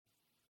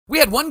We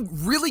had one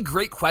really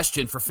great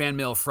question for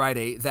FANMAIL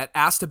Friday that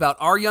asked about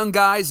our young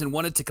guys and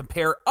wanted to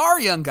compare our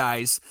young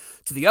guys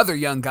to the other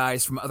young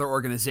guys from other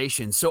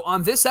organizations. So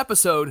on this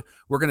episode,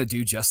 we're going to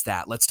do just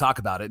that. Let's talk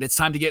about it. It's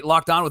time to get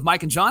locked on with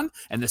Mike and John,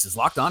 and this is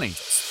Locked On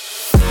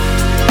Angels.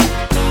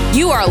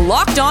 You are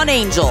Locked On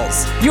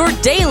Angels, your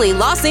daily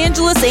Los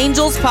Angeles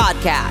Angels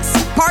podcast.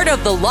 Part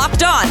of the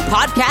Locked On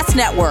Podcast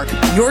Network,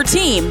 your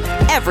team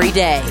every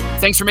day.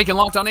 Thanks for making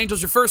Locked On Angels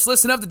your first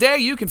listen of the day.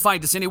 You can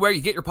find us anywhere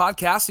you get your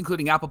podcasts,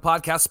 including Apple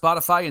Podcasts,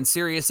 Spotify, and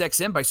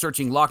SiriusXM by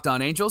searching Locked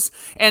On Angels.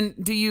 And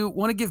do you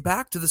want to give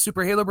back to the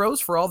Super Halo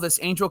Bros for all this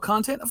Angel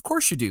content? Of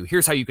course you do.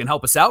 Here's how you can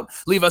help us out.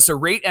 Leave us a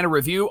rate and a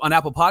review on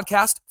Apple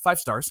Podcast. 5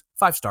 stars,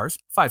 5 stars,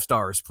 5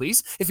 stars,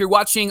 please. If you're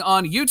watching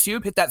on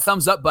YouTube, hit that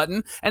thumbs up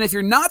button. And if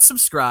you're not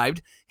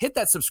subscribed, hit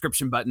that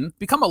subscription button.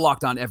 Become a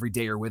Locked On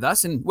Everydayer with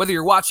us. And whether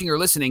you're watching or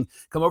listening,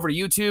 come over to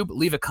YouTube,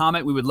 leave a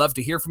comment. We would love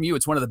to hear from you.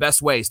 It's one of the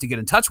best ways to get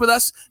in touch with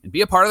us and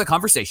be a part of the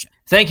conversation.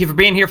 Thank you for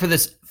being here for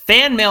this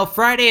Fan Mail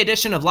Friday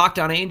edition of Locked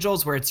On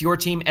Angels, where it's your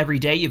team every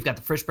day. You've got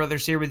the Frisch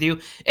Brothers here with you,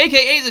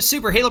 a.k.a. the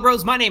Super Halo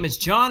Bros. My name is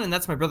John, and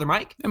that's my brother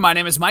Mike. And my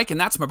name is Mike,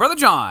 and that's my brother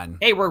John.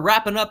 Hey, we're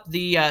wrapping up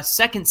the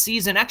second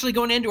season, actually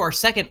going into our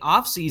second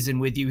off season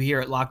with you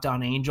here at Locked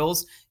On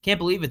Angels. Can't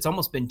believe it's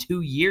almost been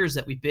 2 years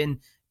that we've been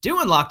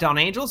doing Locked On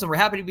Angels, and we're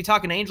happy to be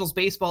talking Angels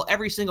baseball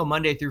every single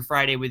Monday through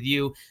Friday with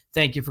you.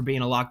 Thank you for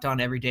being a Locked On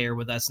Everydayer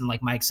with us. And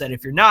like Mike said,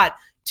 if you're not,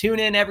 tune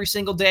in every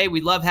single day.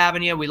 We love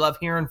having you. We love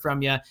hearing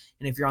from you. And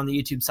if you're on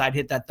the YouTube side,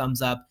 hit that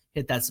thumbs up,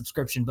 hit that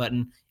subscription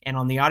button. And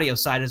on the audio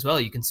side as well,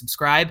 you can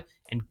subscribe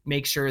and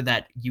make sure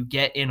that you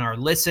get in our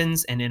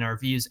listens and in our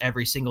views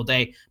every single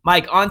day.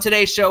 Mike, on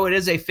today's show, it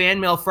is a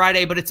Fan Mail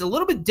Friday, but it's a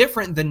little bit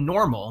different than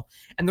normal.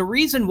 And the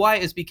reason why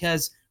is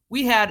because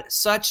we had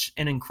such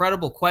an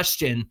incredible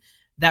question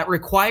that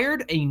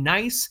required a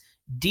nice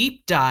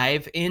deep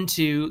dive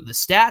into the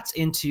stats,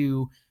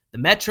 into the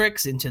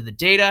metrics, into the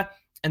data.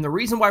 And the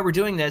reason why we're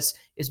doing this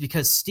is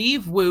because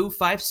Steve Wu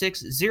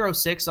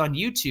 5606 on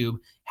YouTube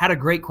had a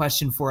great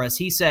question for us.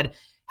 He said,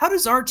 how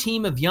does our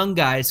team of young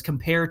guys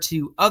compare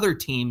to other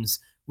teams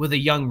with a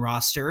young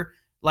roster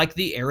like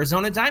the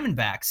Arizona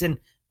Diamondbacks? And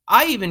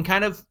I even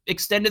kind of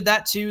extended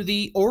that to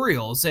the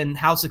Orioles and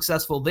how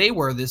successful they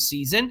were this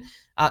season.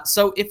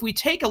 So if we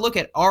take a look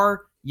at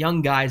our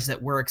young guys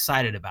that we're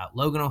excited about,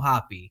 Logan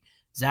O'Hoppe,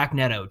 Zach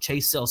Neto,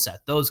 Chase Silseth,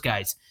 those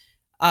guys,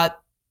 how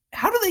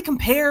do they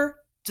compare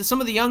to some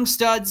of the young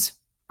studs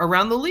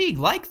around the league,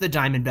 like the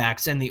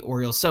Diamondbacks and the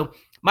Orioles? So,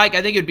 Mike,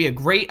 I think it'd be a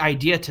great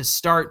idea to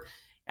start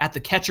at the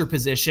catcher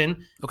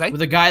position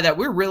with a guy that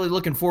we're really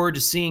looking forward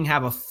to seeing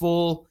have a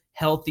full,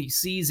 healthy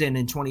season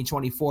in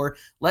 2024.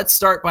 Let's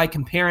start by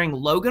comparing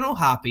Logan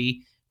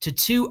O'Hoppe to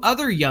two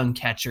other young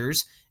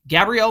catchers,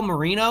 Gabriel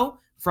Moreno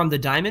from the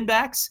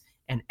Diamondbacks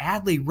and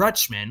Adley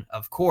Rutschman,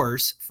 of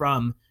course,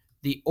 from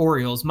the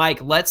Orioles.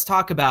 Mike, let's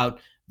talk about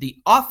the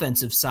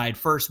offensive side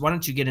first. Why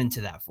don't you get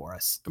into that for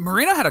us?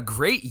 Moreno had a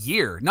great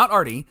year. Not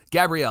Artie,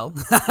 Gabriel.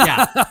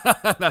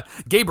 Yeah.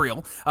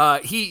 Gabriel.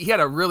 He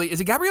had a really,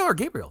 is it Gabriel or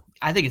Gabriel?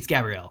 I think it's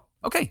Gabriel.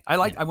 Okay, I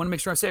want to make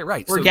sure I say it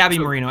right. Or Gabby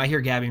Moreno. I hear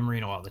Gabby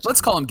Moreno all the time.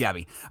 Let's call him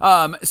Gabby.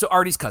 So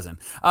Artie's cousin.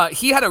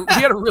 He had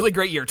a really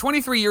great year.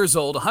 23 years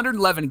old,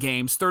 111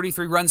 games,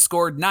 33 runs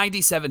scored,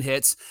 97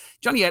 hits.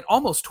 Johnny had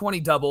almost 20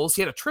 doubles.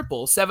 He had a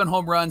triple, 7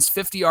 home runs,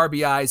 50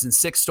 RBIs, and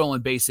 6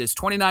 stolen bases,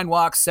 29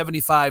 walks,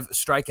 75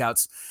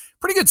 strikeouts.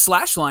 Pretty good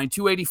slash line,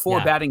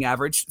 284 batting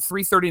average,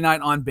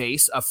 339 on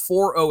base, a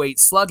 408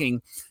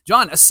 slugging.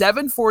 John, a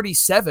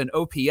 747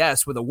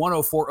 OPS with a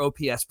 104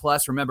 OPS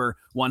plus. Remember,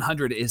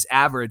 100 is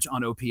average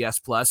on OPS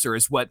plus, or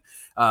is what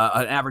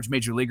an average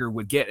major leaguer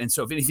would get. And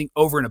so if anything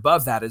over and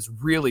above that is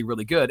really,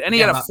 really good. And he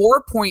had a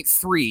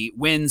 4.3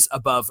 wins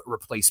above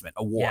replacement,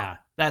 a WAR. Yeah,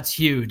 that's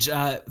huge.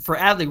 For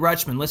Adley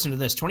Rutschman, listen to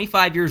this,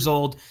 25 years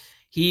old.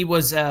 He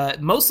was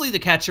mostly the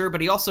catcher,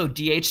 but he also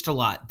DH'd a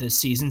lot this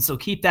season. So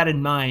keep that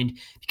in mind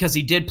because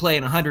he did play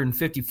in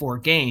 154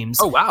 games.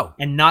 Oh, wow.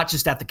 And not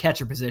just at the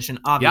catcher position,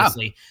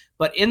 obviously. Yeah.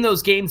 But in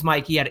those games,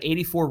 Mike, he had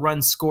 84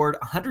 runs scored,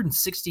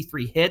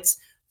 163 hits,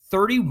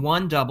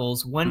 31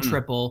 doubles, 1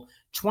 triple,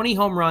 20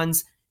 home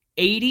runs,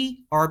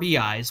 80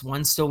 RBIs,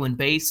 1 stolen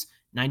base,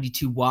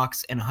 92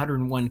 walks, and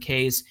 101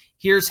 Ks.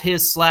 Here's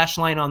his slash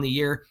line on the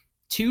year,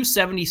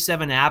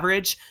 277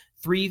 average,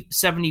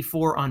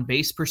 374 on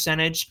base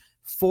percentage,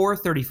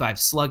 435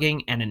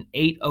 slugging, and an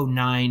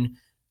 809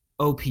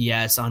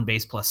 OPS on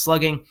base plus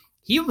slugging.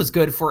 He was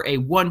good for a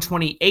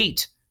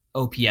 128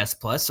 OPS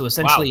plus, so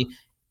essentially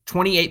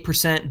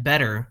 28%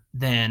 better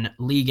than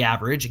league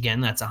average. Again,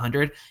 that's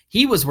 100.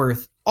 He was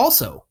worth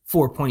also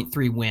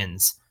 4.3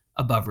 wins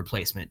above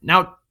replacement.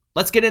 Now,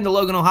 let's get into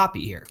Logan O'Hoppe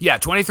here. Yeah,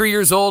 23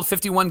 years old,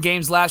 51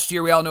 games last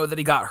year. We all know that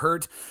he got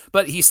hurt,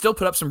 but he still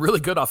put up some really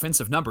good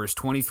offensive numbers.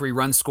 23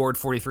 runs scored,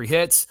 43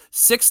 hits,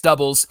 6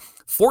 doubles,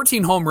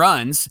 14 home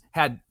runs,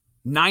 had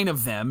 9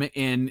 of them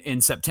in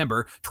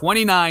September,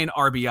 29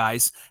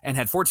 RBIs, and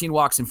had 14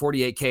 walks and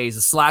 48 Ks,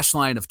 a slash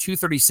line of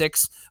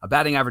 236, a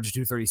batting average of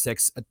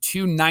 236, a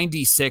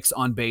 296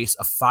 on base,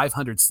 a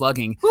 500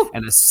 slugging,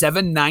 and a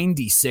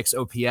 796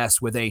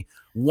 OPS with a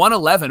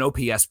 111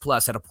 OPS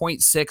plus at a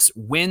 .6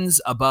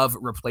 wins above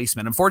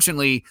replacement.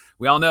 Unfortunately,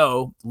 we all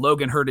know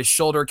Logan hurt his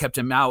shoulder, kept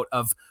him out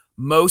of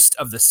most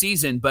of the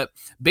season, but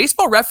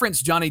Baseball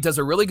Reference, Johnny, does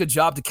a really good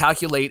job to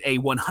calculate a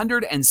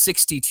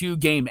 162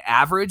 game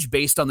average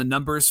based on the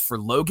numbers for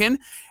Logan.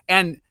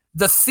 And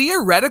the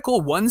theoretical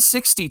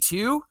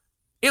 162,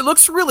 it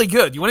looks really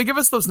good. You want to give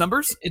us those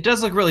numbers? It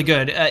does look really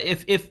good.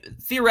 If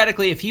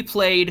theoretically, if he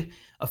played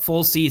a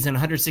full season,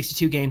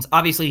 162 games,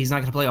 obviously he's not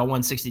going to play all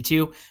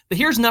 162, but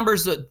here's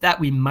numbers that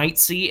we might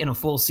see in a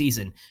full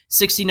season.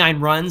 69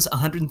 runs,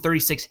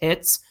 136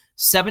 hits,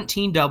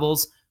 17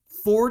 doubles,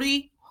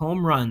 40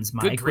 home runs,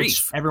 Mike,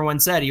 which everyone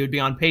said he would be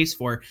on pace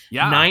for.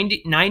 Yeah.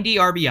 90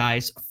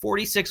 RBIs,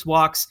 46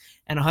 walks,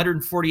 and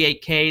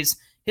 148 Ks.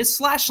 His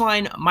slash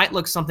line might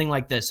look something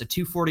like this: a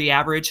 240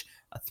 average,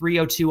 a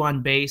 302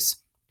 on base,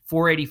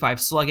 485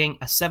 slugging,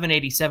 a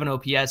 787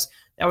 OPS.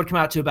 That would come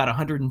out to about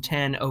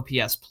 110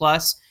 OPS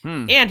plus,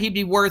 and he'd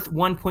be worth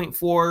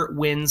 1.4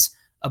 wins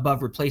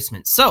above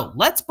replacement. So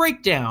let's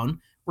break down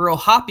where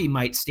O'Hoppe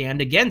might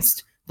stand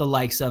against the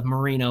likes of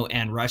Marino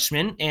and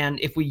Rutschman. And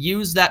if we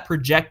use that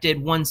projected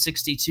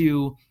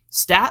 162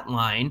 stat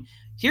line,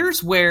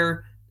 here's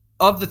where,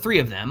 of the three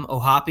of them,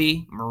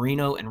 O'Hoppe,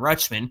 Marino, and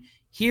Rutschman,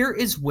 here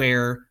is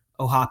where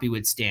O'Hoppe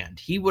would stand.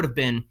 He would have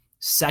been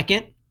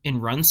second in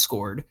runs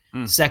scored,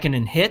 second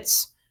in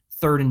hits,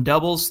 third in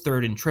doubles,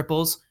 third in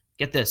triples.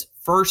 Get this,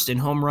 first in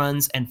home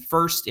runs and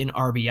first in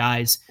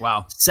RBIs.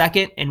 Wow.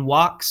 Second in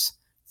walks,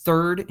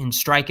 third in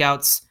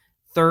strikeouts,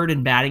 third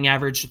in batting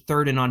average,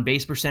 third in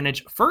on-base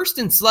percentage, first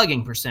in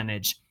slugging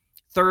percentage,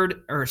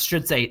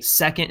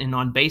 second in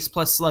on-base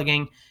plus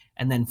slugging,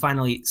 and then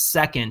finally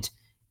second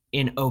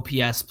in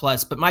OPS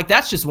plus. But Mike,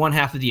 that's just one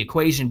half of the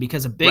equation,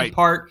 because a big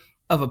part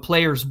of a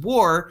player's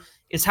WAR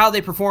is how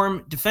they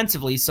perform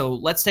defensively. So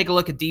let's take a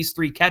look at these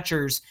three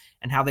catchers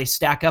and how they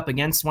stack up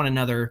against one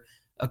another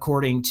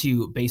according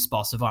to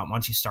Baseball Savant. Why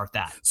don't you start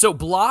that? So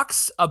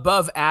blocks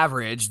above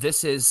average,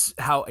 this is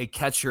how a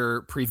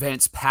catcher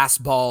prevents pass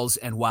balls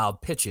and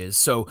wild pitches.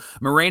 So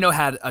Moreno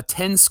had a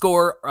 10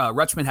 score,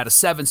 Rutschman had a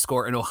 7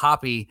 score, and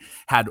O'Hoppe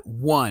had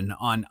 1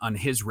 on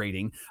his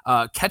rating.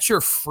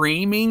 Catcher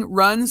framing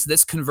runs,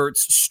 this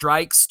converts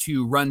strikes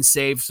to runs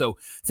saved. So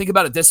think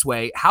about it this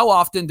way: how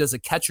often does a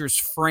catcher's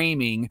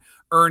framing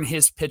earn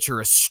his pitcher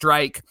a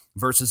strike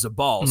versus a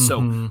ball? So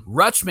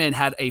Rutschman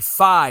had a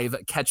 5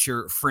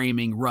 catcher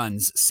framing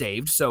runs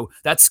saved. So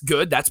that's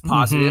good. That's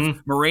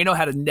positive. Moreno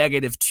had a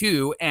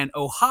 -2, and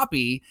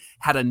O'Hoppe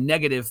had a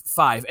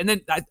 -5. And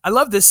then I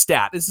love this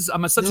stat. This is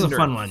such a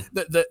fun one.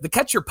 The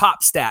catcher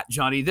pop stat,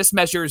 Johnny. This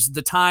measures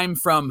the time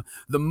from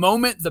the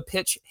moment the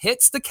pitch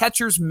hits the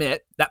catcher's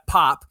mitt, that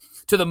pop,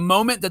 to the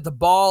moment that the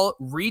ball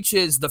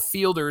reaches the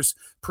fielder's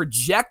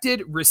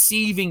projected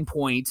receiving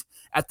point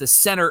at the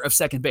center of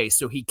second base.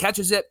 So he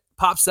catches it,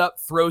 pops up,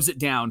 throws it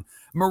down.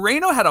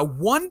 Moreno had a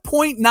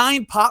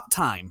 1.9 pop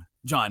time,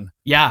 John.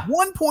 Yeah.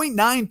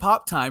 1.9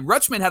 pop time.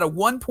 Rutschman had a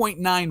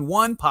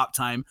 1.91 pop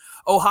time.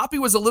 O'Hoppe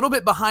was a little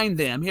bit behind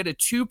them. He had a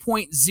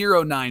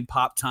 2.09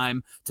 pop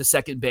time to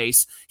second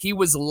base. He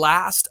was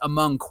last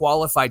among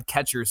qualified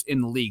catchers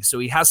in the league, so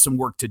he has some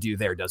work to do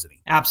there, doesn't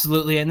he?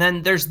 Absolutely. And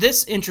then there's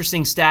this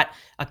interesting stat: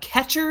 a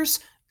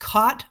catcher's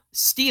caught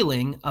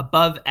stealing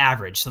above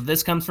average. So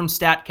this comes from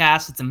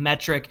StatCast. It's a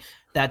metric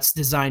that's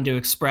designed to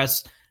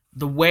express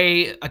the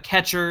way a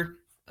catcher,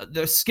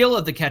 the skill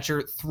of the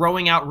catcher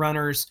throwing out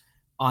runners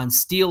on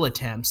steal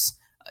attempts.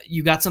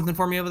 You got something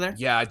for me over there?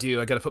 Yeah, I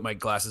do. I got to put my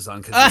glasses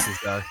on because this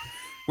is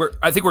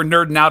I think we're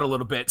nerding out a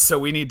little bit, so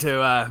we need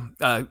to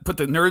put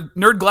the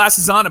nerd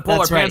glasses on and pull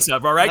our pants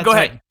up. All right, go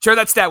ahead. Share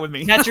that stat with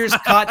me. Catchers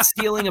caught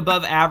stealing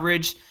above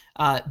average.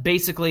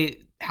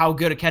 Basically, how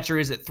good a catcher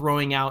is at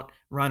throwing out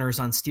runners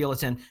on steal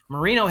attempt.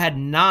 Marino had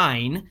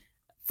 9,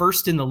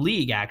 first in the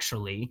league,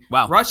 actually.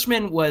 Wow.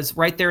 Rutschman was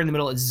right there in the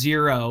middle at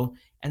 0,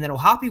 and then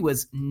O'Hoppe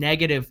was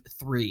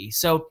 -3.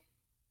 So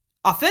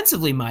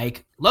offensively,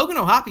 Mike, Logan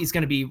O'Hoppe is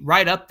going to be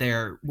right up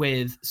there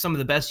with some of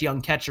the best young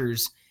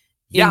catchers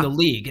in the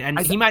league. And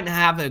he might not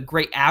have a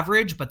great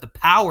average, but the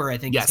power, I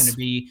think, is going to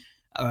be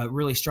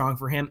really strong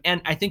for him.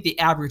 And I think the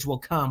average will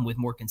come with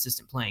more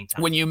consistent playing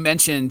time. When you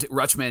mentioned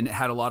Rutschman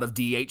had a lot of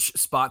DH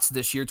spots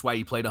this year, it's why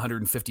he played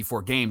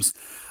 154 games.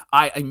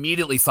 I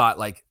immediately thought,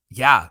 like,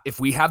 yeah, if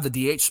we have the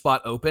DH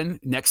spot open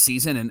next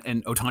season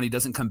and Ohtani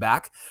doesn't come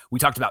back, we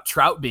talked about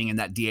Trout being in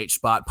that DH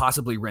spot,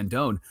 possibly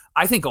Rendon.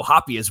 I think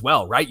O'Hoppe as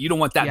well, right? You don't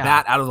want that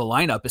bat out of the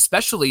lineup,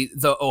 especially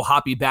the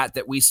O'Hoppe bat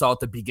that we saw at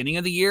the beginning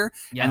of the year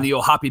and the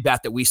O'Hoppe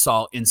bat that we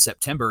saw in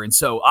September. And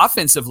so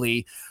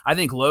offensively, I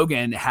think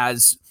Logan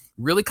has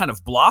really kind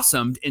of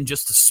blossomed in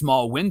just a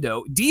small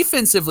window.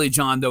 Defensively,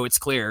 John, though, it's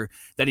clear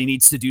that he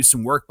needs to do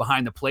some work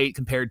behind the plate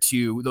compared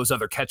to those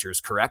other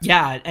catchers, correct?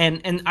 Yeah,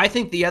 and I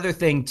think the other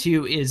thing,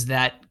 too, is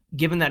that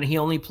given that he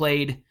only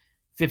played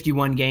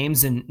 51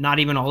 games and not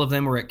even all of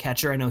them were at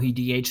catcher, I know he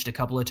DH'd a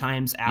couple of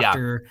times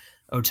after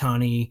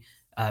Ohtani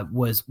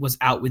was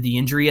out with the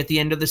injury at the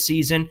end of the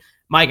season.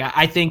 Mike,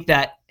 I think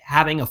that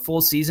having a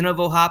full season of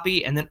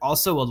O'Hoppe and then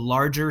also a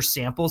larger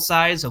sample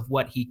size of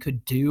what he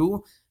could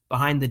do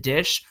behind the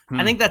dish.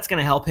 I think that's going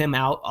to help him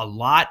out a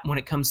lot when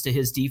it comes to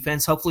his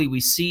defense. Hopefully we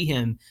see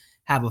him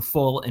have a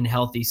full and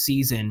healthy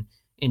season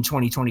in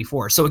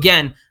 2024. So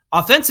again,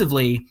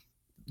 offensively,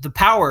 the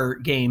power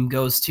game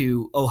goes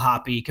to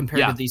Ohapi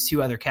compared to these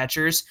two other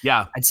catchers.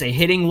 Yeah. I'd say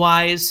hitting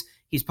wise,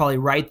 he's probably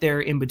right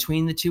there in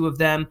between the two of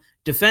them.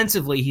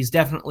 Defensively, he's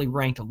definitely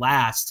ranked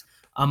last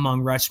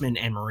among Rutschman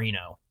and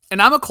Marino.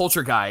 And I'm a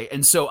culture guy,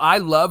 and so I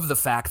love the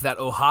fact that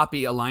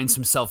Ohapi aligns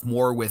himself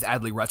more with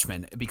Adley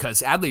Rutschman,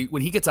 because Adley,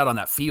 when he gets out on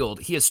that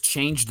field, he has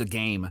changed the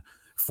game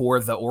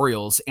for the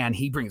Orioles, and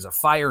he brings a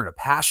fire and a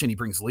passion. He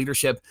brings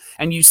leadership,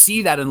 and you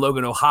see that in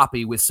Logan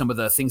Ohapi with some of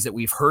the things that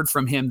we've heard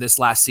from him this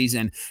last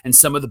season and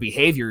some of the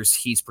behaviors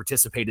he's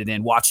participated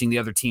in, watching the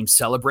other team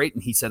celebrate.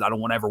 And he said, I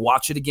don't want to ever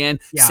watch it again.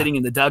 Sitting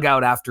in the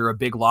dugout after a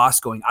big loss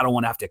going, I don't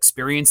want to have to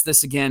experience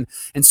this again.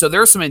 And so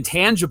there are some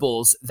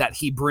intangibles that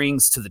he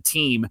brings to the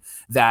team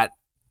that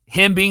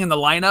him being in the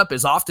lineup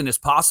as often as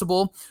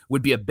possible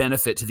would be a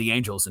benefit to the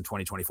Angels in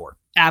 2024.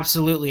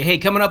 Absolutely. Hey,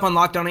 coming up on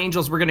Locked On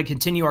Angels, we're going to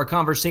continue our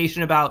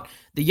conversation about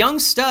the young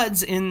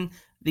studs in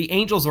the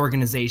Angels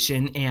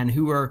organization and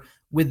who are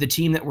with the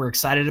team that we're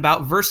excited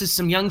about versus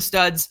some young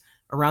studs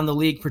around the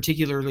league,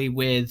 particularly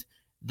with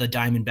the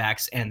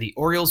Diamondbacks and the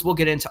Orioles. We'll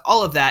get into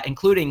all of that,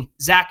 including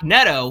Zach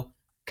Neto,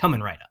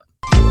 coming right up.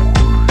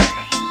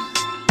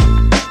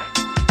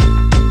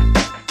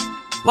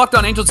 Locked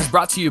On Angels is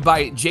brought to you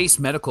by Jace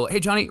Medical.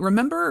 Hey, Johnny,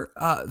 remember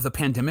the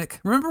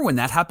pandemic? Remember when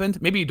that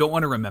happened? Maybe you don't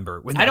want to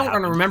remember when that happened. I don't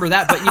want to remember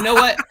that, but you know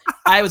what?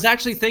 I was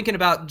actually thinking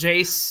about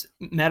Jace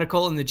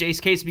Medical and the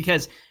Jace case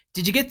because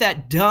did you get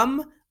that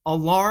dumb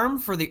alarm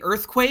for the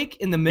earthquake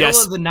in the middle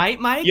of the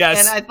night, Mike? Yes.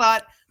 And I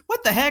thought,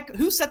 what the heck?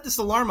 Who set this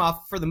alarm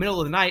off for the middle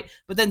of the night?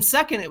 But then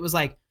second, it was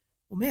like,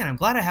 well, man, I'm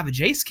glad I have a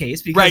Jace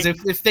case because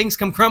if things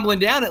come crumbling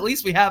down, at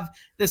least we have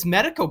this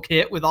medical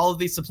kit with all of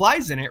these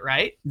supplies in it,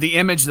 right? The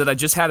image that I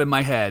just had in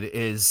my head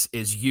is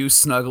you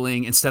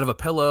snuggling, instead of a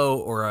pillow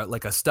or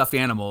like a stuffed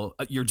animal,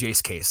 your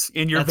Jace case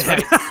in your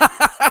bed.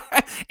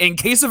 Right. In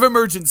case of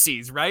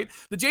emergencies, right?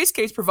 The Jace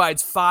case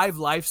provides 5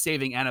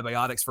 life-saving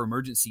antibiotics for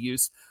emergency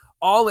use.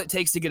 All it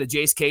takes to get a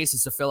Jace case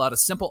is to fill out a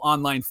simple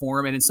online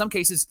form. And in some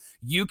cases,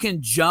 you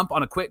can jump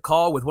on a quick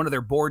call with one of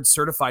their board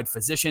certified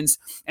physicians.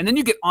 And then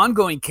you get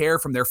ongoing care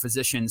from their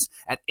physicians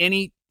at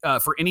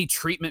for any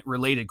treatment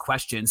related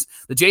questions.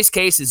 The Jace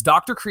case is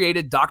doctor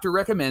created, doctor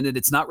recommended.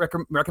 It's not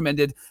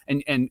recommended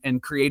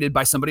and created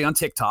by somebody on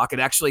TikTok. It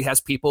actually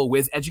has people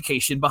with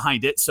education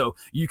behind it. So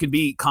you can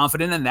be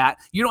confident in that.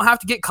 You don't have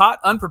to get caught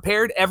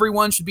unprepared.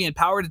 Everyone should be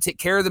empowered to take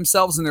care of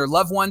themselves and their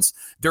loved ones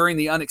during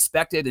the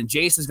unexpected. And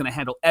Jace is going to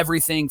handle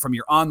everything from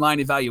your online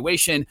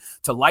evaluation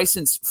to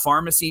licensed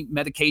pharmacy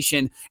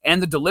medication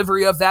and the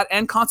delivery of that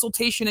and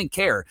consultation and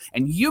care.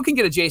 And you can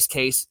get a Jace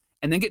case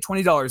and then get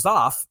 $20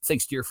 off,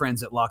 thanks to your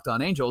friends at Locked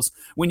On Angels,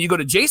 when you go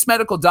to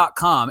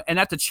jacemedical.com, and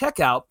at the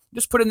checkout,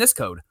 just put in this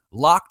code,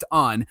 Locked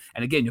On,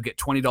 and again, you'll get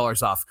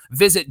 $20 off.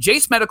 Visit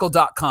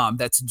jacemedical.com.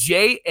 That's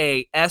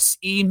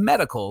JASE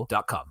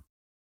medical.com.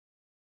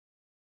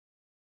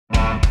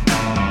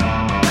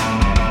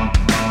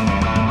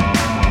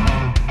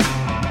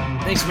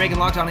 Thanks for making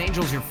Locked On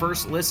Angels your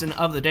first listen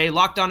of the day.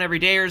 Locked On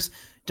Everydayers,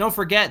 don't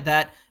forget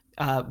that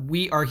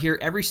we are here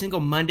every single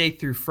Monday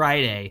through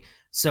Friday.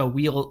 So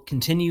we'll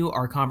continue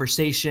our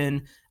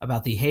conversation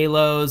about the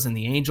Halos and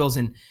the Angels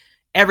and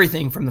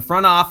everything from the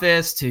front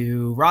office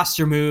to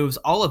roster moves,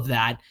 all of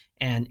that.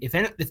 And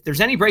if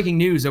there's any breaking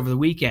news over the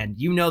weekend,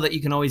 you know that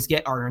you can always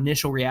get our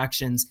initial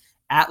reactions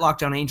at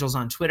Locked On Angels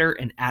on Twitter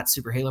and at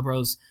Super Halo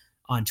Bros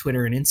on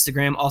Twitter and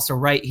Instagram. Also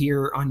right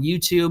here on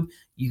YouTube,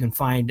 you can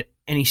find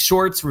any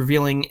shorts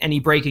revealing any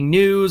breaking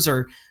news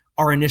or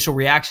our initial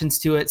reactions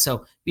to it.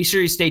 So be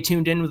sure you stay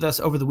tuned in with us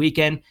over the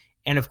weekend.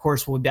 And, of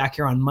course, we'll be back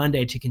here on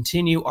Monday to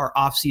continue our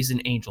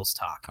off-season Angels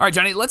talk. All right,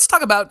 Johnny, let's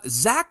talk about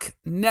Zach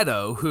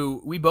Neto,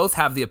 who we both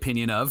have the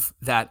opinion of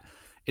that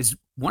is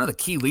one of the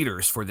key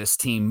leaders for this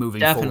team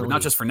moving forward,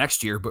 not just for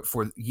next year, but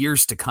for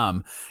years to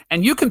come.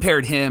 And you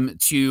compared him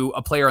to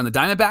a player on the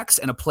Diamondbacks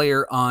and a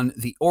player on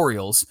the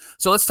Orioles.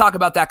 So let's talk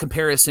about that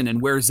comparison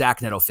and where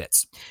Zach Neto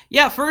fits.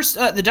 Yeah, first,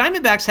 the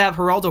Diamondbacks have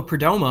Geraldo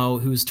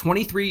Perdomo, who's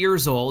 23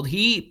 years old.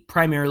 He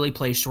primarily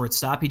plays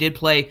shortstop. He did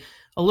play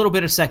a little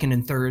bit of second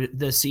and third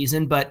this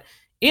season, but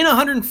in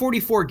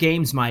 144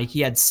 games, Mike, he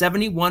had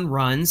 71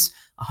 runs,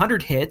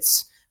 100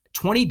 hits,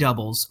 20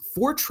 doubles,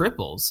 4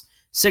 triples,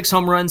 6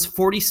 home runs,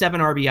 47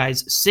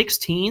 RBIs,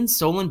 16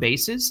 stolen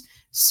bases,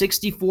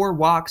 64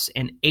 walks,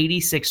 and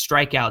 86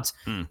 strikeouts.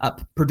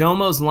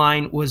 Perdomo's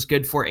line was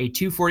good for a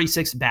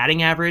 246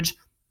 batting average,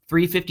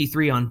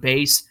 353 on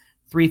base,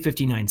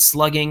 359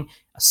 slugging,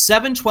 a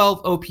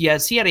 712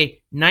 OPS. He had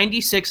a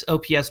 96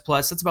 OPS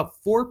plus. That's about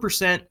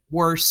 4%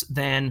 worse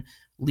than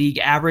league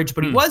average,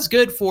 but he was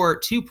good for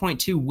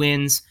 2.2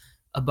 wins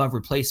above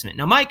replacement.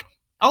 Now, Mike,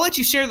 I'll let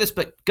you share this,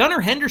 but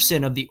Gunnar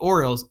Henderson of the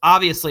Orioles,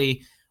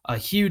 obviously a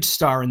huge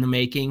star in the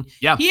making.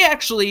 Yeah. He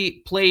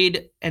actually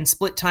played and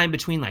split time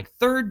between like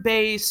third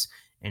base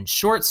and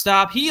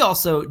shortstop. He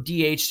also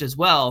DH'd as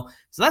well.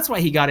 So that's why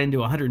he got into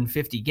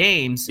 150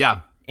 games.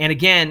 Yeah. And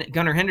again,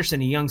 Gunnar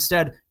Henderson, a young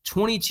stud,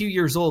 22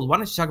 years old. Why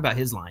don't you talk about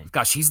his line?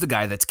 Gosh, he's the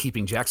guy that's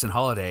keeping Jackson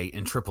Holiday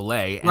in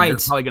AAA, and Right. they're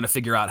probably going to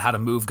figure out how to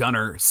move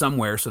Gunnar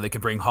somewhere so they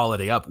can bring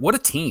Holiday up. What a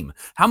team!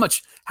 How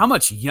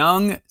much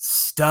young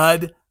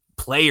stud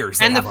players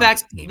they And have on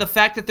this team. the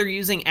fact that they're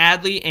using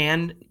Adley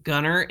and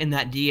Gunnar in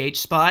that DH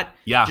spot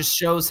just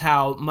shows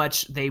how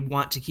much they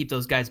want to keep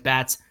those guys'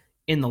 bats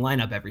in the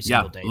lineup every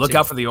single day. Look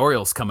out for the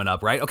Orioles coming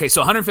up, right? Okay,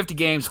 so 150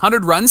 games,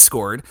 100 runs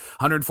scored,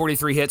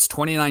 143 hits,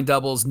 29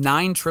 doubles,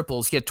 9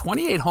 triples. He had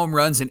 28 home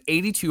runs and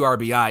 82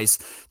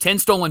 RBIs, 10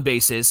 stolen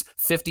bases,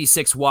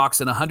 56 walks,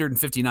 and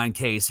 159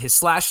 Ks. His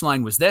slash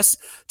line was this: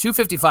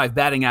 255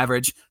 batting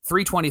average,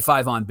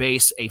 325 on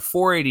base, a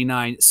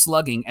 489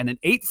 slugging, and an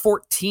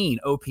 814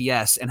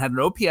 OPS, and had an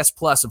OPS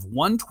plus of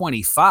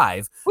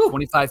 125,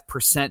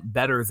 25%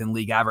 better than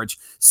league average,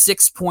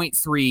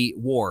 6.3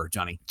 WAR,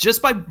 Johnny.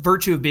 Just by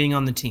virtue of being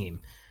on the team,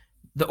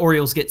 the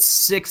Orioles get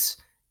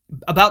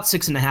about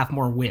 6.5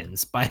 more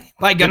wins by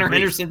Gunnar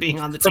Henderson being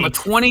on the team. From a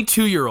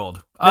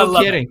 22-year-old.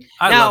 No kidding.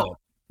 I love it.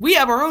 We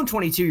have our own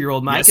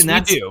 22-year-old, Mike, Yes, and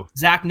that's we do.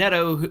 Zach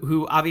Neto,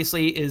 who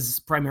obviously is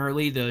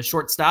primarily the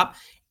shortstop.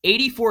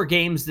 84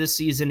 games this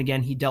season.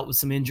 Again, he dealt with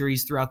some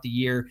injuries throughout the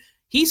year.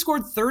 He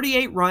scored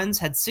 38 runs,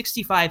 had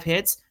 65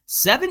 hits,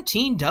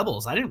 17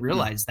 doubles. I didn't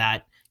realize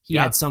that he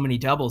had so many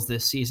doubles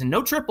this season.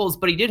 No triples,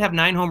 but he did have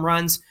 9 home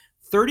runs,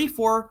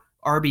 34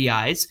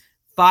 RBIs,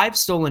 5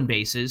 stolen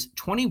bases,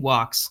 20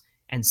 walks,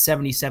 and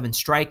 77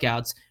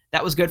 strikeouts.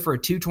 That was good for a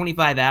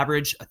 225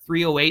 average, a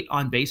 308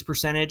 on base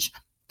percentage,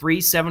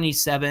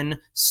 377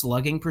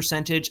 slugging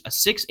percentage, a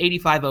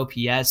 685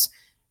 OPS.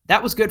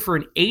 That was good for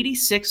an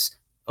 86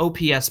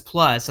 OPS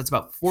plus. That's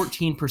about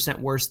 14%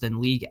 worse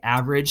than league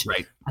average.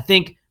 Right. I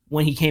think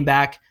when he came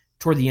back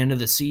toward the end of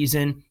the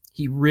season,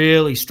 he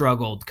really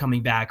struggled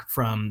coming back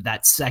from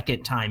that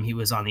second time he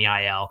was on the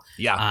IL.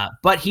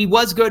 But he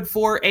was good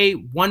for a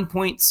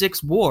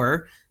 1.6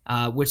 WAR,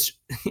 which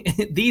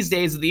these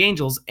days of the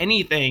Angels,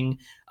 anything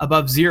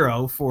above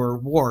 0 for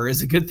WAR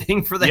is a good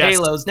thing for the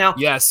Halos. Now,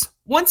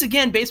 once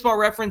again, Baseball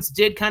Reference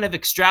did kind of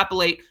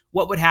extrapolate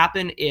what would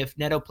happen if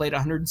Neto played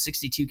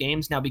 162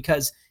 games. Now,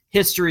 because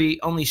history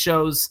only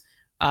shows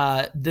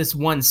this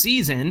one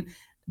season,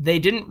 they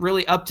didn't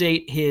really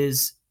update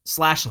his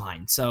slash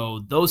line.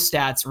 So those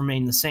stats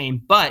remain the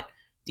same, but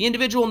the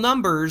individual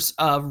numbers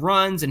of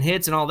runs and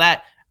hits and all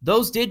that,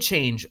 those did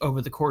change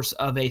over the course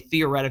of a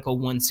theoretical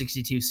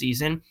 162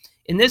 season.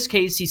 In this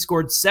case, he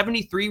scored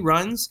 73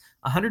 runs,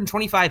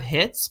 125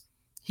 hits.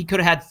 He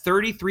could have had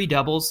 33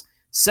 doubles,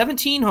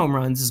 17 home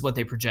runs is what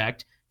they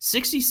project,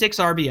 66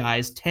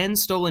 RBIs, 10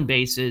 stolen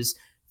bases,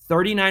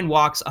 39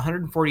 walks,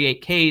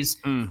 148 Ks,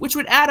 which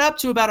would add up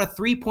to about a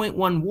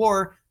 3.1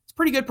 WAR. It's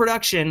pretty good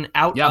production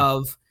out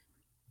of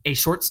a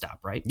shortstop,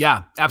 right?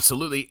 Yeah,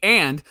 absolutely.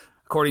 And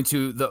according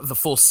to the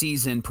full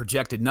season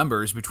projected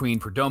numbers between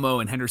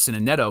Perdomo and Henderson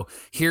and Neto,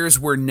 here's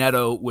where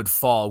Neto would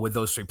fall with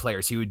those 3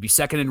 players. He would be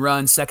second in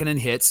runs, second in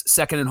hits,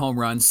 second in home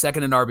runs,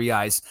 second in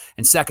RBIs,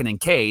 and second in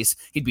Ks.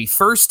 He'd be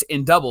first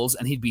in doubles,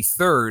 and he'd be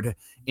third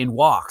in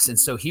walks. And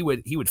so he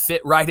would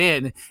fit right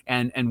in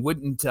and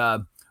wouldn't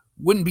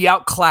be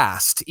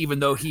outclassed, even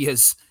though he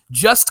has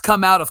just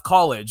come out of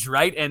college,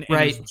 right? And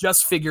he's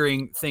just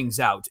figuring things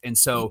out. And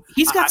so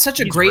he's got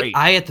such a great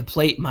eye at the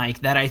plate, Mike,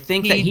 that I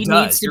think that he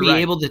needs to be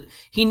able to,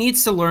 he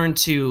needs to learn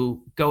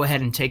to go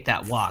ahead and take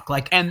that walk.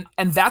 And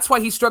that's why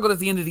he struggled at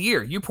the end of the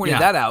year. You pointed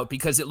that out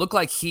because it looked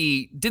like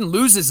he didn't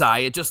lose his eye.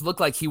 It just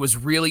looked like he was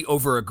really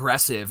over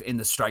aggressive in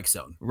the strike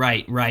zone.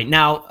 Right.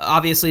 Now,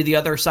 obviously the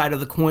other side of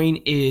the coin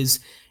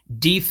is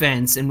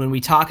defense. And when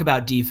we talk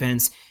about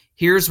defense,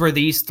 here's where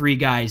these 3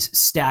 guys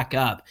stack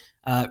up.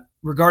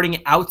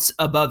 Regarding outs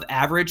above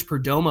average,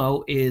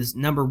 Perdomo is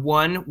number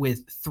 1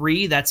 with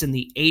 3. That's in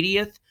the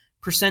 80th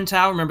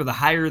percentile. Remember, the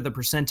higher the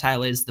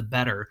percentile is, the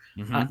better.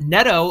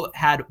 Neto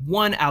had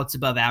 1 outs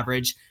above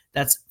average.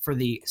 That's for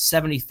the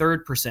 73rd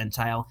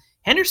percentile.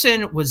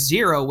 Henderson was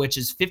 0, which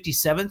is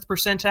 57th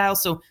percentile.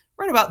 So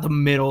right about the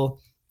middle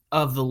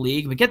of the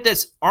league. But get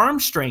this, arm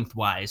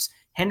strength-wise,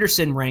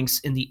 Henderson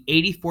ranks in the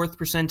 84th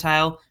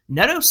percentile.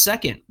 Neto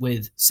second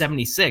with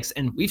 76,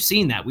 and we've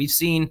seen that. We've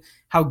seen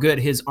how good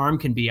his arm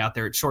can be out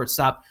there at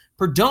shortstop.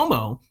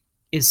 Perdomo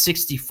is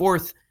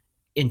 64th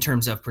in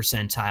terms of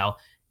percentile.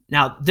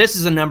 Now, this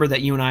is a number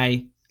that you and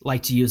I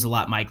like to use a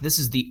lot, Mike. This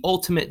is the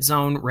ultimate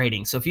zone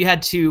rating. So if you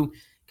had to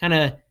kind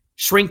of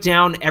shrink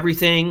down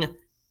everything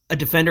a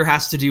defender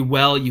has to do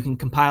well, you can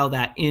compile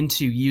that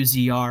into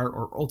UZR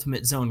or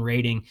ultimate zone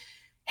rating.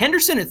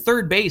 Henderson at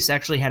third base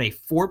actually had a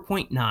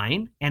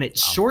 4.9, and at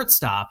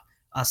shortstop,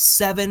 a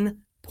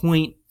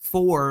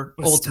 7.4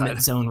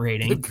 ultimate zone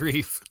rating. Good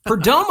grief.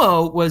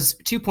 Perdomo was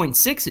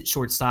 2.6 at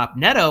shortstop.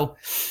 Neto,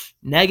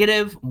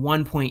 negative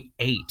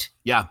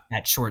 1.8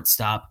 at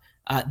shortstop.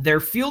 Their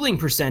fielding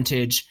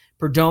percentage,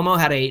 Perdomo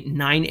had a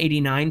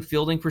 989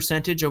 fielding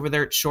percentage over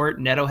there at short.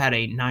 Neto had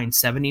a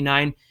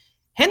 979.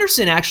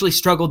 Henderson actually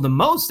struggled the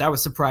most. I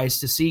was surprised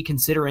to see,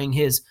 considering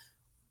his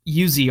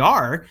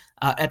UZR.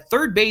 At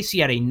third base, he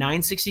had a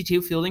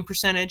 962 fielding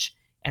percentage,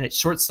 and at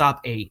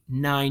shortstop, a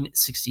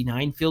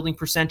 969 fielding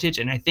percentage.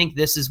 And I think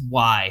this is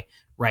why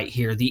right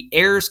here. The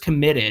errors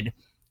committed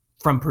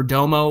from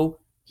Perdomo,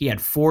 he had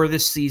 4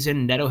 this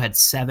season. Neto had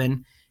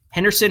 7.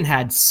 Henderson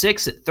had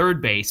 6 at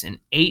third base and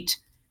 8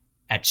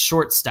 at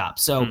shortstop.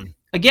 So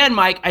again,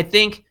 Mike, I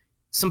think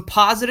some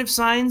positive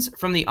signs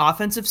from the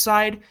offensive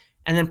side,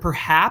 and then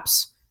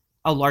perhaps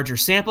a larger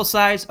sample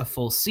size, a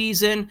full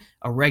season,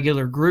 a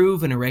regular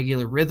groove, and a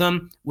regular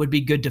rhythm would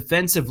be good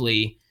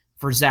defensively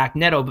for Zach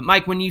Neto. But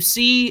Mike, when you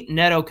see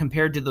Neto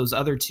compared to those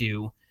other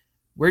two,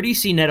 where do you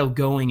see Neto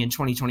going in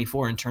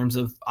 2024 in terms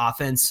of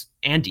offense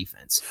and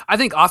defense? I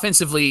think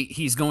offensively,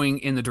 he's going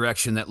in the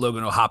direction that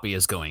Logan O'Hoppe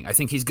is going. I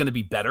think he's going to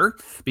be better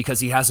because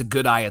he has a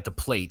good eye at the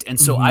plate. And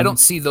so I don't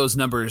see those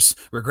numbers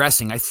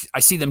regressing. I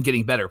see them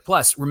getting better.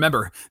 Plus,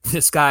 remember,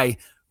 this guy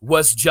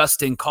was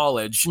just in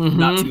college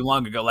not too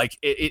long ago. Like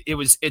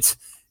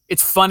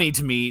it's funny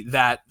to me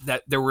that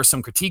there were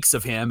some critiques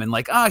of him and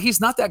like, he's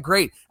not that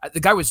great. The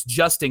guy was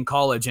just in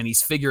college and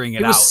he's figuring it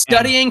out. He was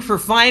studying for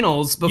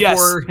finals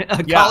before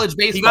college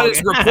baseball. He got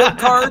his report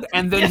card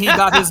and then he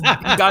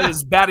got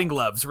his batting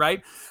gloves,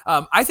 right?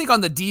 I think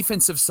on the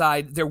defensive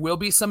side, there will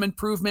be some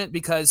improvement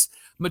because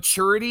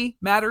maturity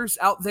matters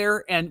out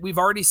there. And we've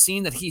already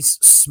seen that he's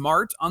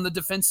smart on the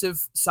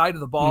defensive side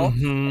of the ball,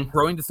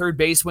 throwing to third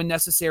base when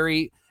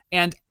necessary.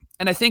 And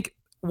I think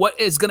what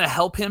is going to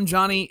help him,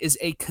 Johnny, is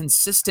a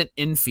consistent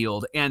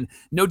infield. And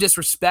no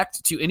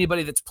disrespect to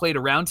anybody that's played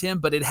around him,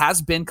 but it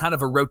has been kind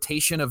of a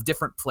rotation of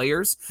different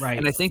players. Right.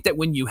 And I think that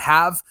when you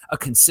have a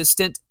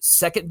consistent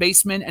second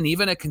baseman and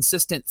even a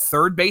consistent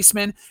third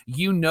baseman,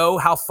 you know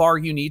how far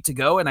you need to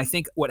go. And I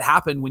think what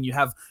happened when you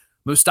have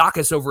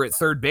Moustakas over at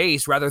third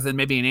base rather than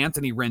maybe an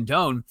Anthony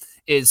Rendon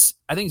is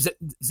I think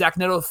Zach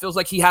Neto feels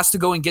like he has to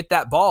go and get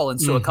that ball. And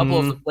so a couple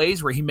of the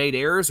plays where he made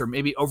errors or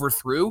maybe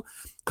overthrew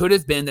could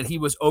have been that he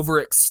was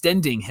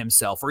overextending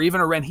himself, or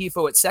even a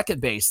Rengifo at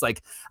second base.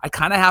 Like, I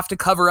kind of have to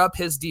cover up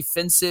his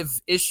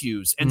defensive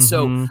issues. And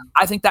so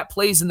I think that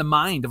plays in the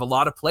mind of a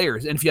lot of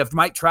players. And if you have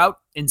Mike Trout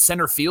in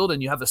center field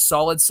and you have a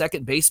solid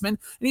second baseman,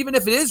 and even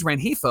if it is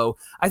Rengifo,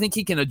 I think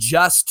he can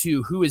adjust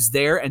to who is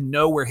there and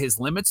know where his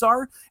limits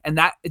are. And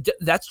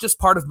that's just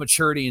part of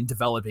maturity and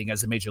developing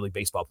as a Major League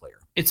Baseball player.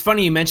 It's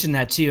funny you mentioned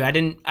that too. I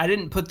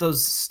didn't put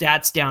those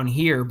stats down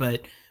here,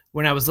 but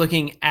when I was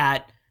looking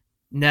at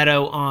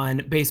Neto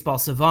on Baseball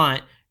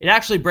Savant, it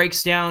actually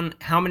breaks down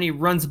how many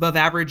runs above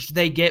average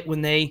they get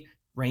when they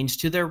range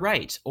to their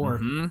right or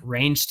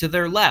range to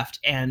their left.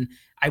 And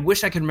I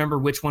wish I could remember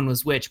which one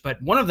was which, but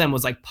one of them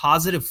was like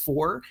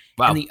 +4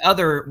 and the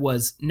other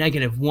was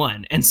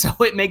 -1. And so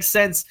it makes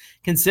sense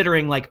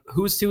considering like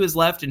who's to his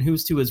left and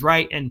who's to his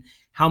right and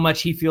how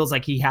much he feels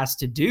like he has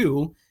to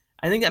do.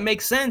 I think that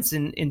makes sense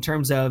in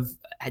terms of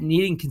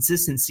needing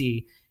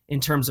consistency in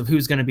terms of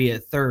who's going to be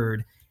at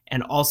third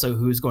and also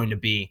who's going to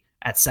be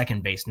at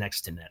second base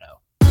next to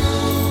Neto.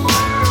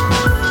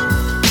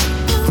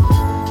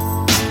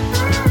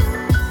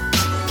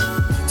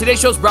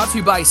 Today's show is brought to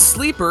you by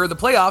Sleeper. The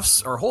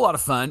playoffs are a whole lot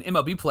of fun,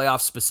 MLB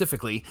playoffs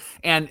specifically,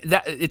 and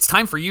that it's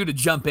time for you to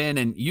jump in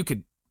and you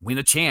could win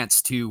a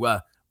chance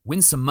to win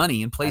some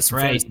money and play some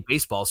fantasy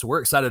baseball. So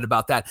we're excited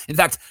about that. In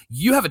fact,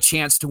 you have a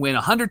chance to win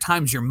 100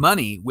 times your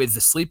money with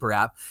the Sleeper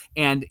app,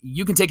 and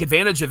you can take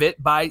advantage of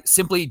it by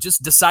simply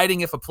just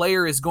deciding if a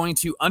player is going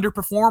to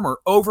underperform or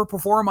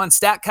overperform on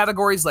stat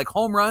categories like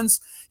home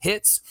runs,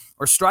 hits,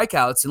 or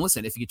strikeouts. And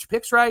listen, if you get your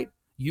picks right,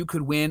 you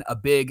could win a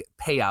big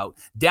payout.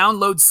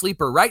 Download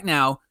Sleeper right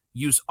now.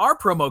 Use our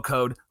promo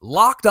code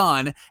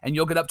LOCKEDON, and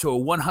you'll get up to a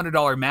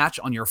 $100 match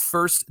on your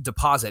first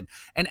deposit.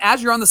 And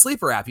as you're on the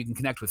Sleeper app, you can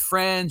connect with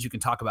friends, you can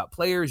talk about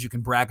players, you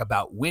can brag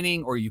about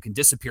winning, or you can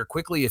disappear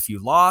quickly if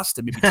you lost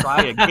and maybe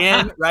try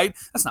again, right?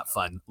 That's not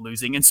fun,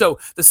 losing. And so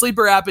the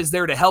Sleeper app is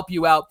there to help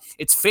you out.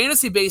 It's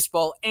fantasy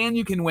baseball, and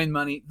you can win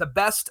money, the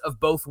best of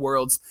both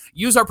worlds.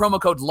 Use our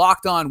promo code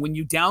LOCKEDON when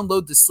you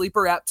download the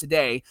Sleeper app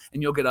today,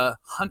 and you'll get a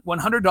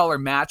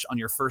 $100 match on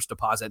your first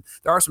deposit.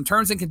 There are some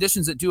terms and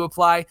conditions that do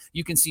apply.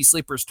 You can see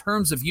Sleeper's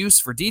terms of use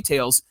for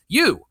details.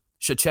 You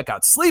should check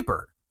out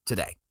Sleeper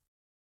today.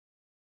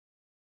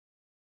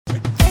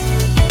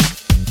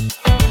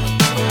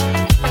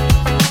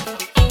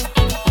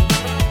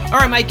 All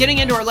right, Mike, getting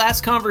into our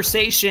last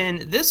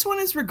conversation. This one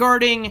is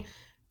regarding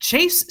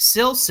Chase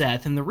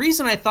Silseth. And the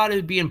reason I thought it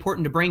would be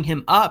important to bring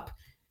him up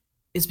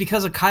is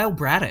because of Kyle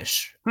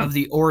Bradish of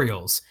the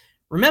Orioles.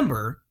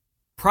 Remember,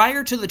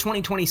 prior to the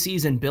 2020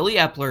 season, Billy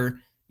Epler,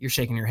 you're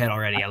shaking your head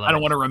already. I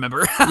don't want to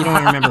remember. You don't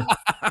want to remember.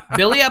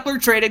 Billy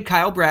Epler traded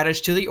Kyle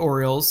Bradish to the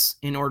Orioles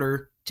in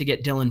order to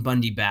get Dylan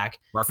Bundy back.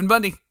 Barf and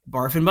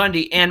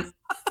Bundy. And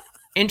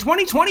in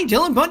 2020,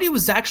 Dylan Bundy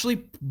was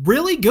actually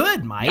really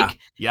good, Mike.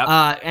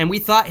 Yeah. And we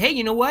thought, hey,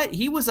 you know what?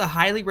 He was a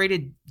highly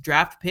rated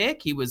draft pick. I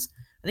think he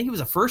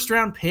was a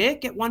first-round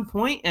pick at one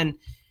point, and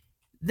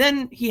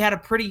then he had a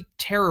pretty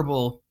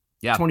terrible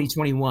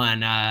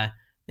 2021. I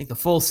think the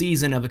full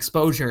season of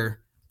exposure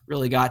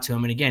really got to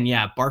him. And again,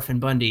 Barf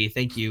and Bundy,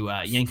 thank you,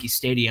 Yankee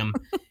Stadium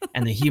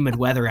and the humid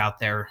weather out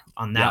there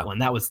on that one.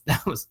 That was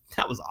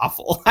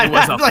awful. It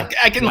was awful.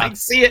 I can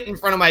see it in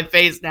front of my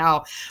face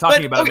now.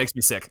 Talking about it makes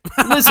me sick.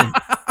 Listen,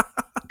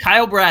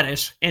 Kyle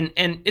Bradish. And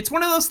it's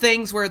one of those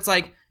things where it's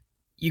like,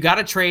 you got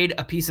to trade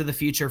a piece of the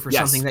future for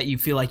something that you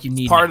feel like you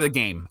need. Part of the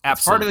game.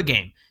 Absolutely. Part of the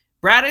game.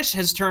 Bradish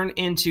has turned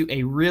into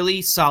a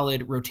really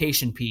solid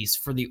rotation piece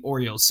for the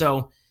Orioles.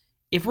 So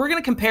if we're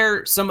going to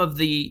compare some of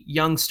the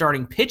young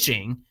starting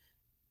pitching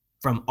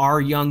from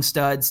our young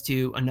studs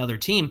to another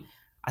team,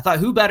 I thought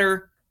who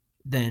better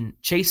than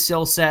Chase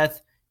Silseth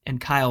and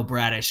Kyle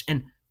Bradish?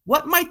 And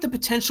what might the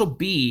potential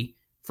be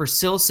for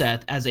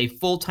Silseth as a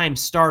full-time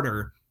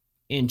starter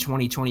in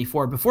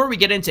 2024? Before we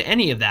get into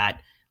any of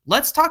that,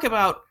 let's talk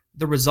about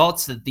the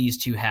results that these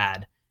two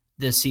had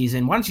this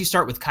season. Why don't you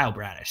start with Kyle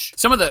Bradish?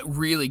 Some of the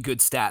really good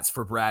stats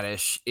for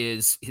Bradish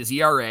is his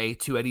ERA,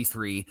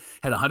 2.83,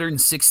 had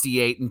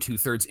 168 and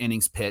 2/3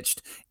 innings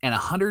pitched and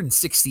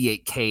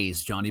 168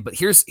 Ks, Johnny. But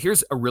here's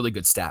a really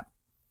good stat.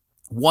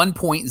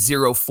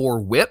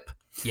 1.04 whip.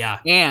 Yeah.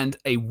 And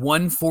a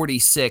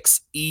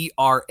 146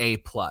 ERA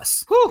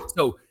plus. Whew.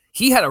 So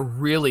he had a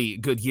really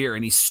good year,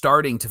 and he's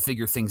starting to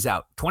figure things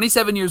out.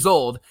 27 years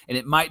old, and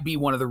it might be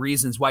one of the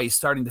reasons why he's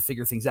starting to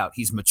figure things out.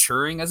 He's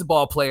maturing as a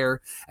ball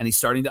player, and he's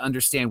starting to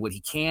understand what he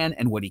can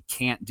and what he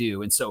can't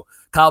do. And so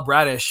Kyle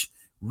Bradish,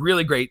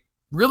 really great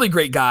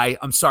guy.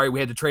 I'm sorry we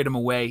had to trade him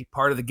away,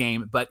 part of the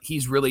game, but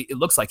it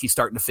looks like he's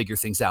starting to figure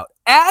things out,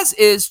 as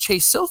is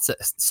Chase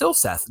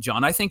Silseth,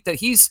 John. I think that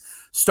he's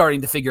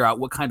starting to figure out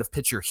what kind of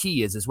pitcher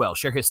he is as well.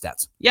 Share his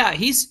stats. Yeah,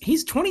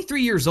 he's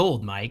 23 years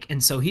old, Mike,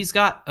 and so he's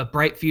got a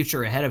bright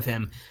future ahead of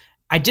him.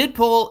 I did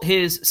pull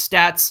his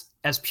stats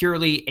as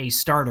purely a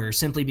starter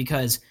simply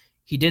because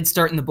he did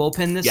start in the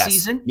bullpen this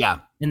season. Yeah.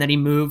 And then he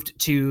moved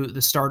to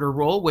the starter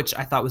role, which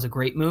I thought was a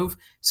great move.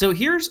 So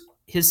here's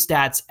his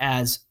stats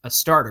as a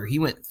starter. He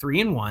went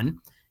 3-1.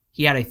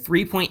 He had a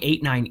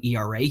 3.89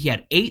 ERA. He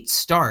had 8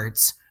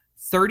 starts,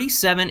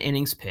 37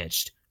 innings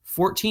pitched,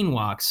 14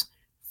 walks,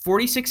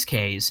 46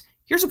 Ks.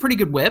 Here's a pretty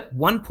good whip,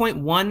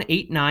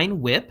 1.189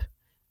 whip,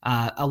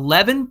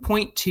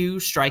 11.2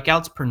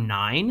 strikeouts per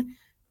 9.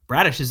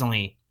 Bradish is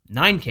only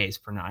 9 Ks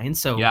per 9,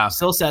 so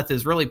Silseth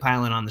is really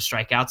piling on the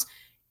strikeouts.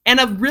 And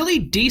a really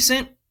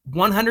decent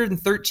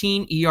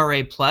 113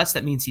 ERA plus.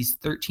 That means he's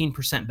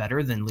 13%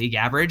 better than league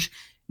average.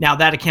 Now,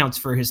 that accounts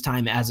for his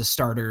time as a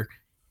starter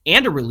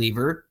and a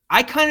reliever.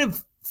 I kind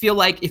of feel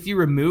like if you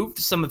removed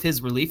some of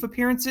his relief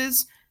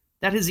appearances,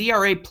 that his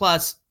ERA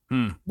plus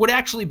would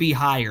actually be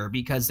higher,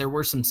 because there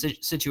were some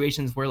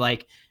situations where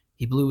like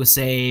he blew a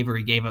save or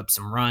he gave up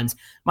some runs.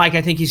 Mike,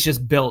 I think he's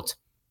just built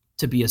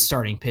to be a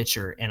starting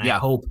pitcher, and I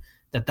hope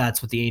that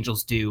that's what the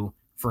Angels do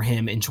for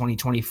him in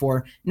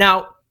 2024.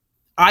 Now,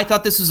 I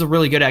thought this was a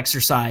really good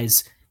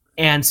exercise,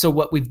 and so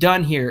what we've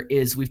done here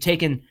is we've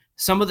taken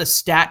some of the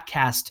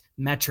StatCast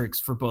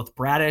metrics for both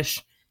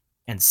Bradish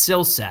and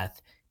Silseth,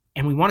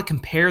 and we want to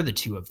compare the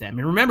two of them.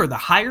 And remember, the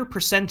higher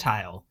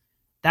percentile,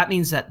 that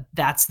means that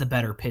that's the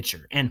better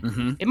pitcher.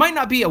 And it might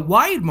not be a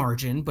wide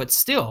margin, but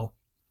still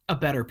a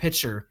better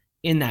pitcher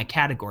in that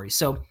category.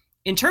 So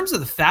in terms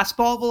of the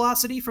fastball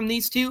velocity from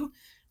these two,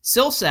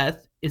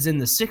 Silseth is in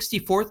the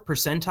 64th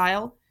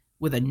percentile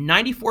with a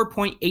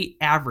 94.8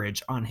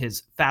 average on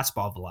his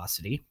fastball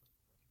velocity.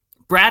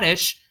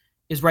 Bradish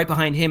is right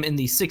behind him in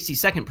the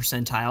 62nd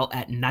percentile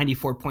at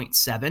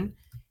 94.7.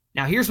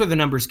 Now here's where the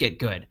numbers get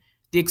good.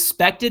 The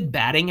expected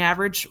batting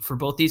average for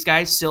both these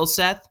guys,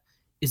 Silseth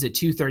is at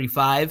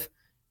 235.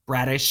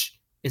 Bradish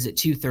is at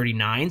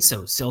 239.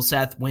 So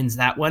Silseth wins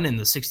that one in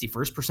the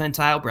 61st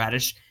percentile.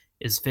 Bradish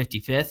is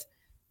 55th.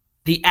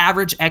 The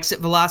average exit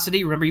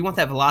velocity, remember, you want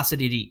that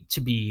velocity to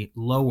be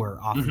lower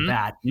off the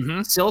bat.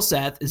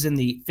 Silseth is in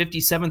the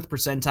 57th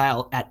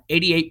percentile at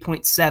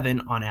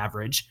 88.7 on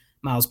average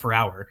miles per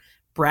hour.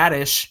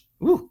 Bradish,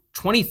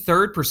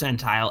 23rd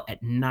percentile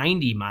at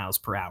 90 miles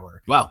per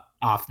hour. Wow.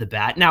 Off the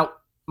bat. Now,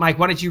 Mike,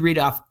 why don't you read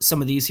off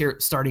some of these here,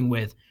 starting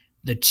with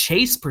the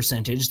chase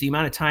percentage, the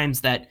amount of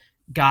times that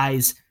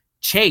guys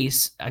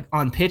chase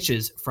on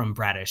pitches from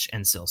Bradish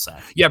and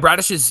Silseth. Yeah,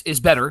 Bradish is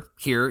better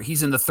here.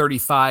 He's in the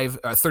 35th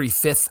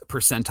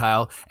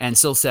percentile, and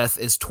Silseth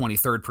is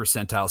 23rd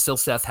percentile.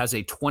 Silseth has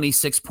a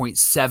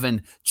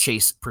 26.7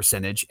 chase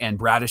percentage, and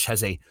Bradish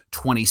has a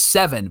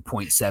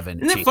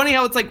 27.7. Isn't it funny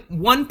how it's like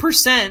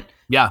 1%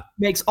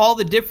 makes all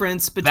the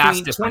difference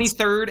between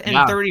 23rd and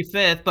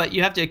 35th, but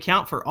you have to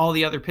account for all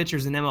the other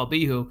pitchers in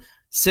MLB who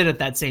sit at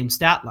that same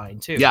stat line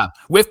too. Yeah.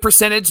 Whiff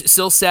percentage,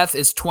 Silseth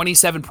is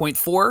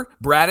 27.4,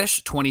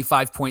 Bradish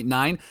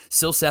 25.9.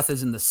 Silseth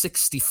is in the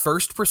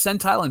 61st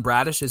percentile and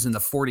Bradish is in the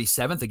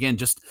 47th. Again,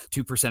 just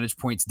 2 percentage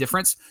points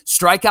difference.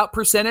 Strikeout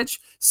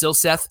percentage,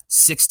 Silseth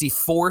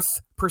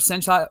 64th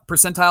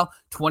percentile,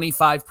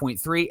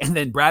 25.3. And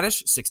then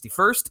Bradish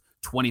 61st,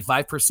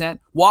 25%.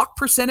 Walk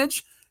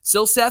percentage,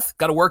 Silseth,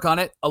 got to work on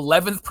it.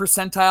 11th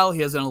percentile.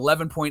 He has an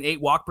 11.8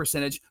 walk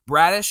percentage.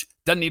 Bradish,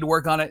 doesn't need to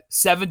work on it.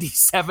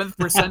 77th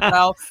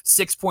percentile,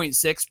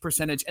 6.6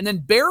 percentage. And then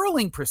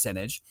barreling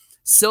percentage,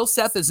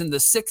 Silseth is in the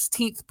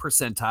 16th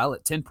percentile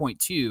at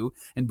 10.2,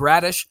 and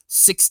Bradish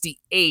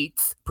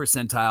 68th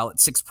percentile at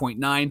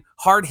 6.9.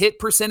 Hard hit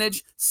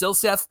percentage,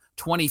 Silseth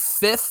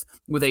 25th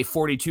with a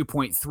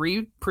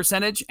 42.3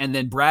 percentage, and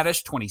then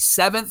Bradish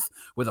 27th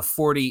with a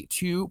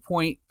 42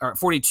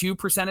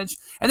 percentage,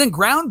 and then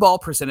ground ball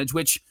percentage,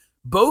 which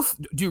both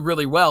do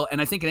really well.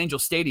 And I think at Angel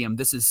Stadium,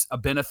 this is a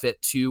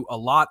benefit to a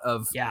lot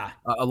of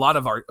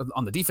our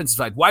on the defensive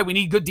side, why we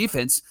need good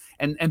defense.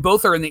 And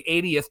both are in the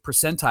 80th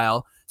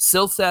percentile.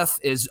 Silseth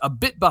is a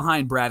bit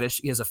behind Bradish.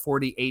 He has a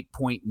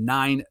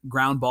 48.9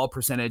 ground ball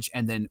percentage,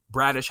 and then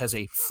Bradish has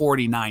a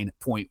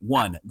 49.1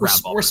 ground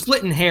ball. We're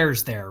splitting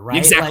hairs there, right?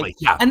 Exactly.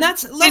 Yeah. And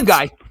that's same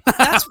guy.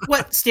 That's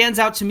what stands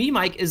out to me,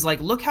 Mike, is like,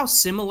 look how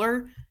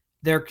similar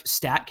their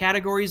stat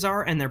categories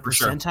are and their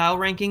percentile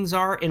rankings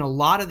are in a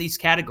lot of these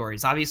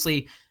categories.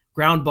 Obviously,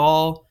 ground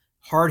ball,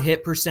 hard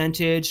hit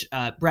percentage.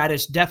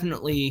 Bradish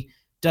definitely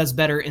does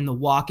better in the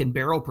walk and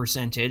barrel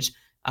percentage.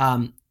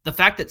 The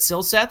fact that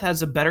Silseth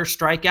has a better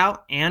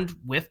strikeout and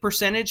whiff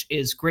percentage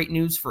is great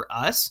news for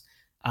us.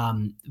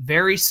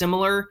 Very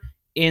similar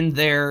in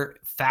their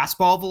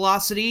fastball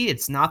velocity.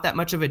 It's not that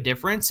much of a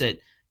difference at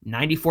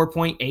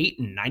 94.8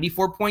 and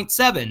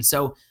 94.7.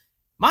 So,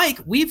 Mike,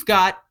 we've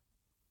got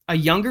a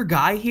younger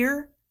guy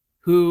here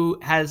who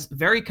has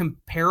very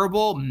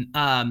comparable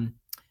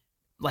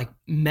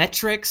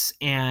metrics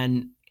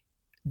and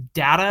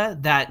data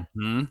that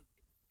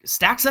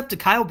stacks up to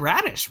Kyle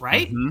Bradish,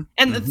 right?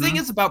 And the thing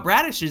is about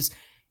Bradish is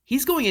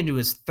he's going into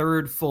his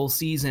third full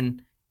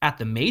season at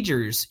the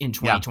majors in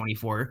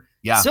 2024.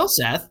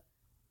 Silseth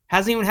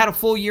hasn't even had a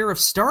full year of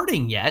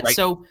starting yet.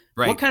 So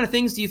what kind of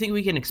things do you think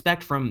we can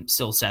expect from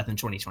Silseth in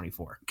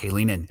 2024? Okay,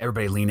 lean in.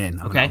 Everybody lean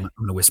in. I'm going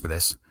to whisper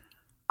this.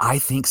 I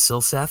think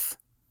Silseth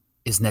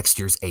is next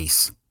year's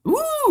ace.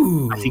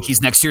 Ooh. I think he's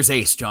next year's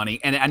ace, Johnny.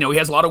 And I know he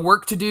has a lot of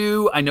work to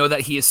do. I know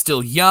that he is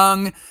still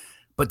young,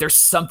 but there's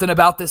something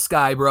about this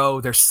guy,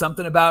 bro. There's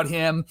something about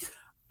him.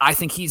 I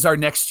think he's our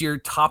next year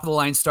top of the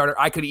line starter.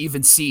 I could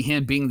even see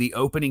him being the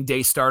opening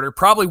day starter.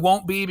 Probably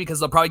won't be because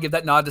they'll probably give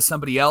that nod to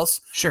somebody else.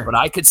 Sure. But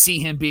I could see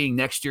him being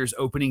next year's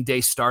opening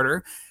day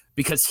starter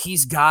because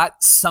he's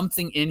got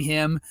something in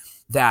him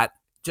that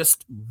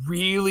just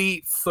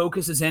really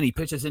focuses in. He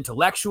pitches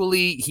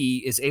intellectually. He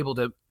is able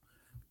to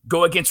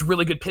go against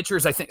really good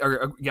pitchers, I think,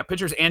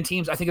 pitchers and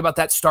teams. I think about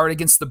that start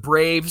against the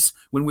Braves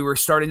when we were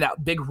starting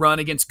that big run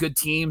against good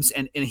teams,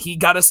 and he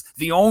got us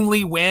the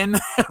only win,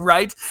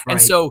 right? And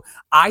so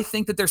I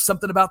think that there's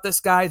something about this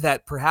guy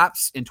that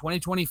perhaps in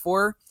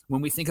 2024,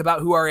 when we think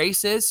about who our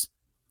ace is,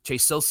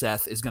 Chase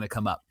Silseth is going to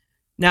come up.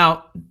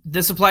 Now,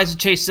 this applies to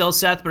Chase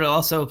Silseth, but it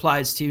also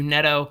applies to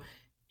Neto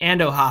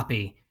and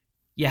O'Hoppe.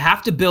 You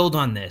have to build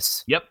on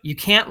this. Yep. You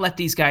can't let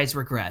these guys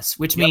regress,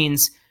 which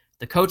means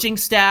the coaching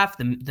staff,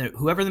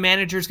 whoever the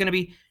manager is going to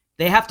be,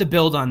 they have to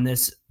build on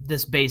this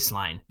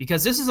baseline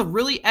because this is a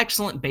really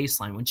excellent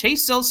baseline. When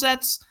Chase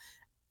Silseth's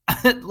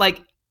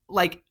like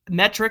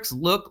metrics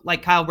look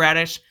like Kyle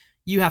Bradish,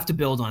 you have to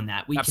build on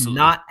that. We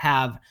cannot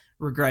have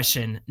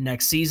regression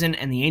next season,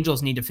 and the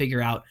Angels need to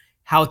figure out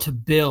how to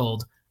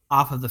build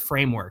off of the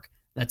framework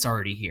that's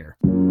already here.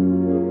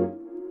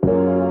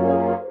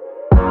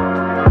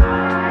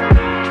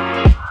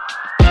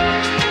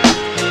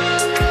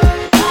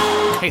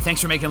 Hey,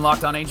 thanks for making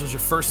Locked On Angels your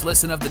first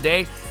listen of the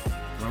day.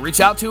 Want to reach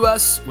out to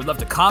us? We'd love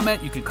to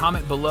comment. You can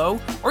comment below,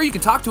 or you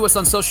can talk to us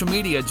on social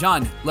media.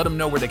 John, let them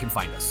know where they can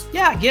find us.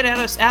 Yeah, get at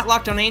us at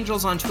Locked On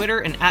Angels on Twitter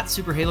and at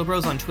Super Halo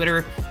Bros on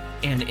Twitter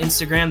and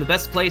Instagram. The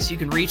best place you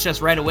can reach us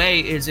right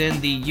away is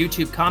in the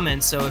YouTube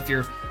comments. So if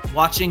you're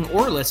watching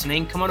or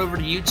listening, come on over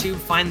to YouTube,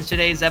 find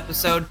today's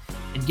episode,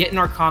 and get in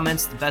our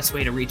comments. The best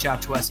way to reach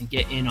out to us and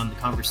get in on the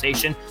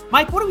conversation.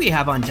 Mike, what do we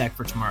have on deck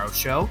for tomorrow's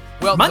show?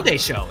 Well, Monday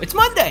show. It's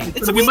Monday.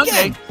 It's a weekend.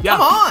 Monday. Yeah.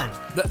 Come on.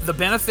 The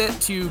benefit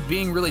to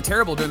being really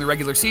terrible during the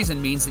regular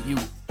season means that you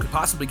could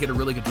possibly get a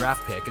really good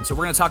draft pick. And so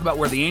we're going to talk about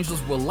where the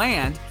Angels will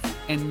land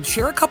and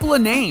share a couple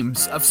of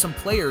names of some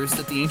players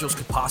that the Angels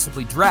could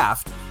possibly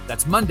draft.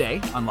 That's Monday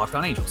on Locked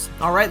On Angels.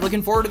 All right,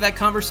 looking forward to that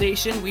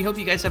conversation. We hope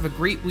you guys have a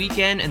great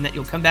weekend and that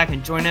you'll come back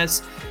and join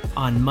us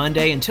on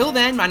Monday. Until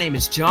then, my name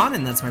is John,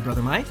 and that's my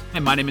brother Mike.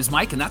 And my name is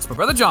Mike, and that's my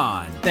brother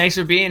John. Thanks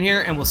for being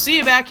here, and we'll see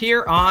you back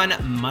here on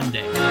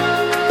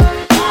Monday.